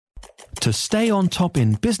To stay on top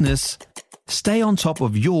in business, stay on top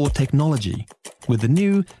of your technology with the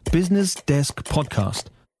new Business Desk podcast,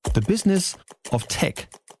 The Business of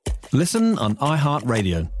Tech. Listen on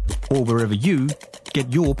iHeartRadio or wherever you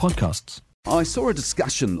get your podcasts. I saw a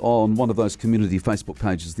discussion on one of those community Facebook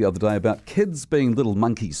pages the other day about kids being little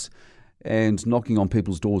monkeys and knocking on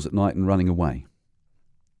people's doors at night and running away.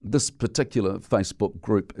 This particular Facebook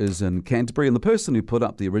group is in Canterbury, and the person who put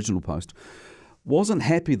up the original post wasn't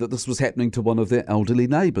happy that this was happening to one of their elderly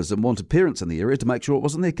neighbours and wanted parents in the area to make sure it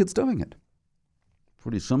wasn't their kids doing it.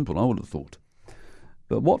 Pretty simple, I would have thought.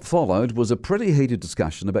 But what followed was a pretty heated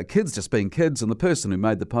discussion about kids just being kids, and the person who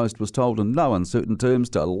made the post was told in no uncertain terms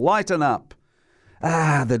to lighten up.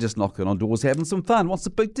 They're just knocking on doors having some fun. What's the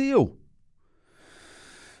big deal?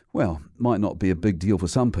 Well, might not be a big deal for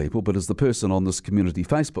some people, but as the person on this community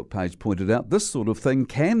Facebook page pointed out, this sort of thing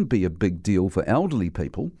can be a big deal for elderly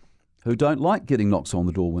people who don't like getting knocks on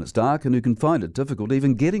the door when it's dark and who can find it difficult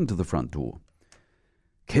even getting to the front door.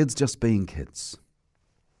 Kids just being kids.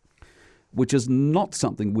 Which is not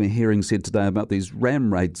something we're hearing said today about these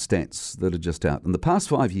ram raid stats that are just out. In the past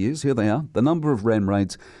 5 years, here they are, the number of ram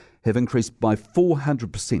raids have increased by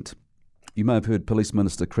 400%. You may have heard Police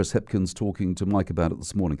Minister Chris Hipkins talking to Mike about it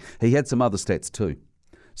this morning. He had some other stats too.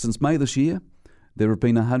 Since May this year, there have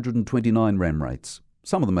been 129 ram raids.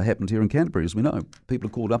 Some of them have happened here in Canterbury, as we know. People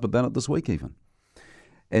have called up about it this week even.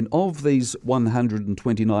 And of these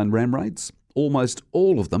 129 ram raids, almost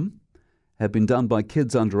all of them have been done by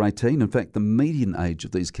kids under 18. In fact, the median age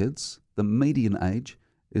of these kids,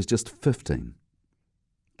 is just 15.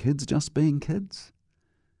 Kids just being kids.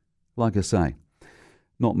 Like I say,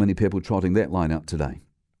 not many people trotting that line out today.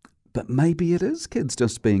 But maybe it is kids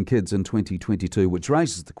just being kids in 2022, which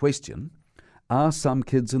raises the question, are some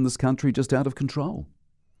kids in this country just out of control?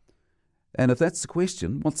 And if that's the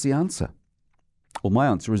question, what's the answer? Well, my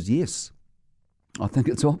answer is yes. I think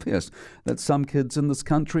it's obvious that some kids in this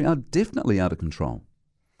country are definitely out of control.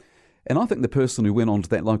 And I think the person who went onto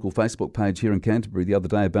that local Facebook page here in Canterbury the other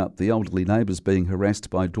day about the elderly neighbours being harassed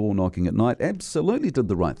by door knocking at night absolutely did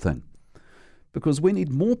the right thing. Because we need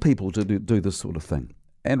more people to do this sort of thing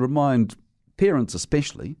and remind parents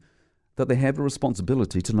especially that they have a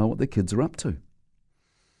responsibility to know what their kids are up to.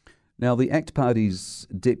 Now, the ACT Party's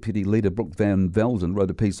Deputy Leader, Brooke Van Velden, wrote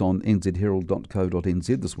a piece on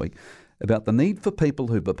nzherald.co.nz this week about the need for people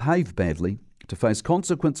who behave badly to face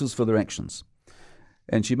consequences for their actions.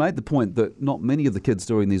 And she made the point that not many of the kids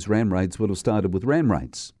doing these ram raids would have started with ram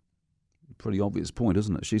raids. Pretty obvious point,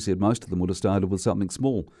 isn't it? She said most of them would have started with something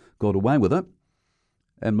small, got away with it,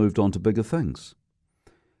 and moved on to bigger things.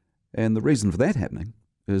 And the reason for that happening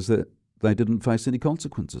is that they didn't face any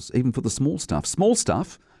consequences, even for the small stuff. Small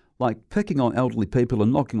stuff like picking on elderly people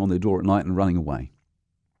and knocking on their door at night and running away.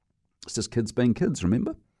 It's just kids being kids,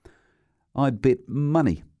 remember? I'd bet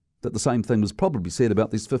money that the same thing was probably said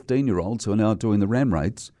about these 15-year-olds who are now doing the ram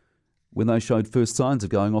raids when they showed first signs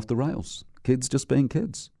of going off the rails. Kids just being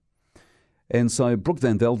kids. And so Brooke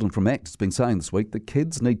Van Velden from ACT has been saying this week that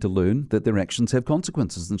kids need to learn that their actions have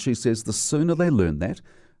consequences. And she says the sooner they learn that,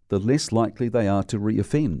 the less likely they are to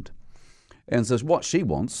reoffend. And so what she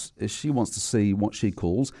wants is she wants to see what she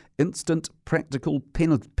calls instant practical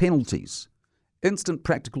penalties. Instant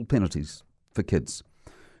practical penalties for kids.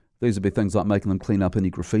 These would be things like making them clean up any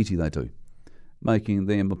graffiti they do, making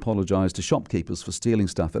them apologise to shopkeepers for stealing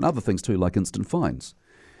stuff, and other things too, like instant fines.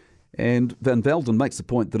 And Van Velden makes the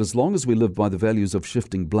point that as long as we live by the values of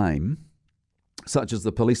shifting blame, such as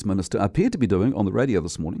the Police Minister appeared to be doing on the radio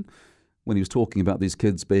this morning when he was talking about these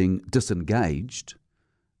kids being disengaged,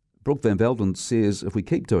 Brooke Van Velden says if we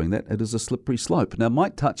keep doing that, it is a slippery slope. Now,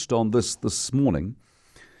 Mike touched on this morning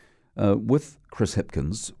with Chris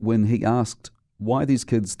Hipkins when he asked why these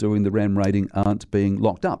kids doing the ram raiding aren't being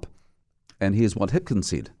locked up. And here's what Hipkins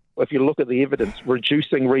said. If you look at the evidence,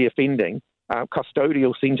 reducing reoffending,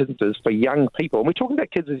 custodial sentences for young people, and we're talking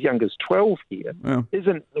about kids as young as 12 here,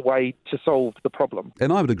 isn't the way to solve the problem.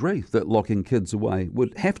 And I would agree that locking kids away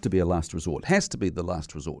would have to be a last resort, has to be the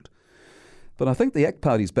last resort. But I think the ACT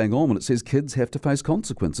Party's bang on when it says kids have to face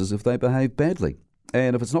consequences if they behave badly.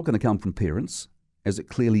 And if it's not going to come from parents, as it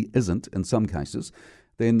clearly isn't in some cases,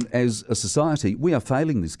 then as a society, we are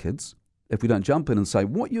failing these kids if we don't jump in and say,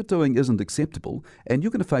 what you're doing isn't acceptable and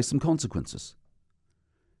you're going to face some consequences.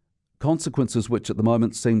 Consequences which at the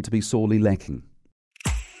moment seem to be sorely lacking.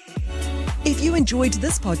 If you enjoyed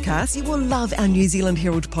this podcast, you will love our New Zealand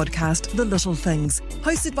Herald podcast, The Little Things,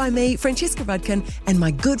 hosted by me, Francesca Rudkin, and my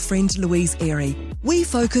good friend Louise Airy. We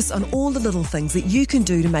focus on all the little things that you can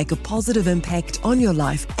do to make a positive impact on your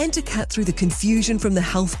life and to cut through the confusion from the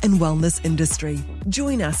health and wellness industry.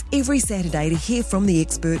 Join us every Saturday to hear from the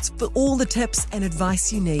experts for all the tips and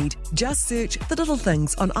advice you need. Just search The Little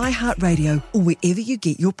Things on iHeartRadio or wherever you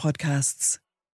get your podcasts.